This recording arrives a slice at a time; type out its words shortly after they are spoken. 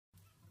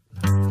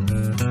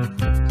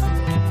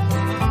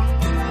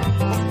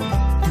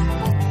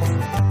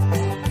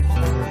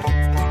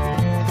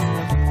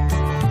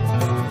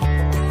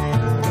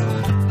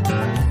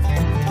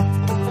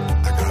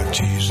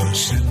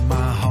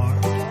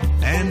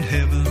and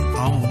heaven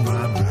on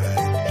my mind.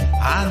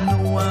 I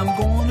know I'm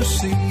going to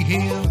see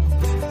him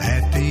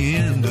at the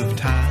end of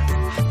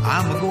time.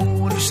 I'm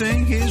going to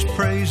sing his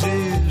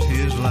praises,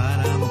 his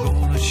light I'm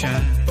going to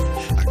shine.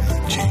 I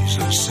got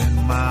Jesus in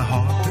my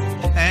heart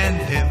and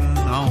heaven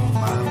on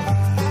my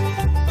mind.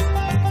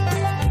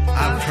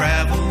 I've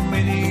traveled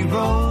many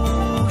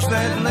roads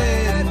that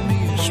led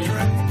me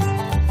astray.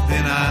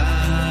 Then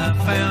I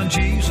found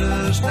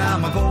Jesus, now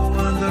I'm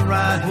going the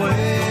right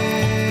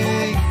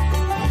way.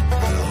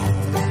 Got a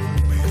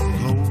home in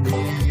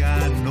glory,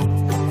 I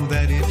know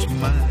that it's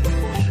mine.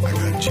 I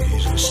got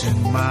Jesus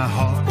in my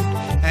heart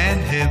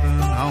and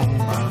heaven on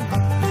my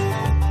mind.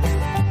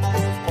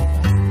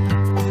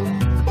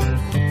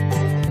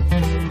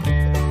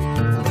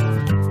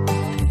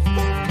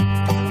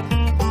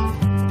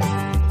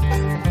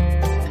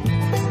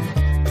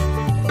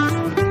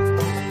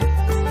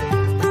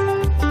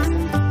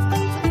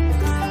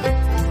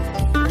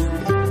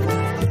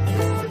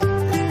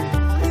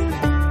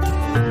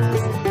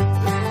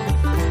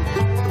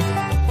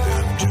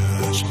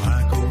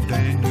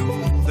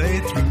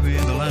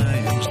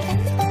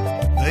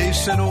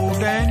 Said old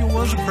Daniel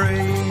was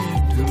praying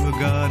to a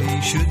God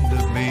he shouldn't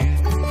have been.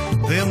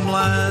 Them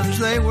lions,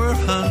 they were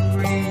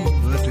hungry,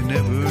 but they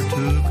never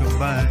took a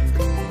bite.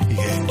 He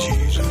had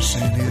Jesus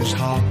in his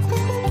heart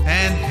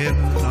and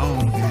heaven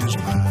on his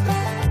mind.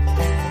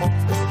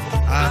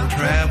 I've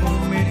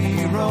traveled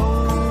many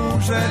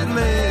roads that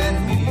led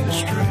me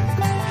astray.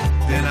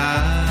 Then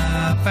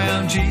I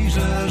found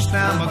Jesus,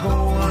 now I'm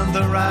going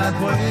the right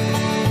way.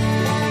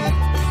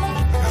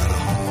 Got a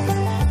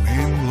home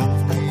in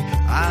glory,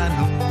 I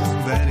know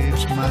that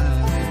it's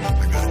mine.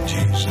 I got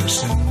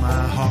Jesus in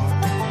my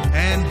heart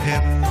and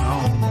heaven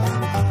on my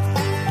mind.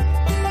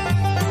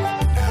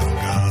 Now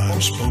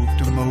God spoke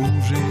to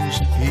Moses,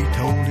 he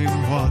told him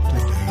what to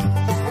do.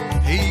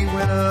 He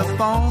went up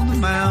on the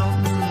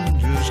mountain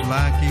just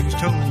like he was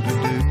told to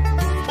do.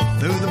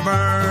 Through the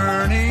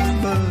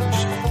burning bush,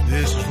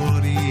 this is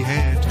what he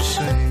had to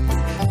say.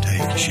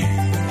 Take your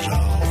shoes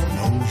off,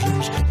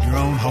 Moses, you're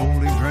on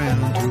holy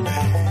ground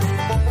today.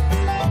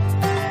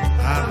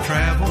 I've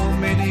traveled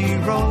many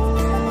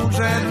roads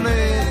that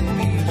led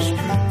me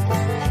astray.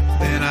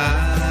 Then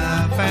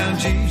I found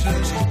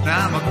Jesus,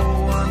 now I'm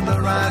going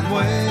the right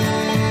way.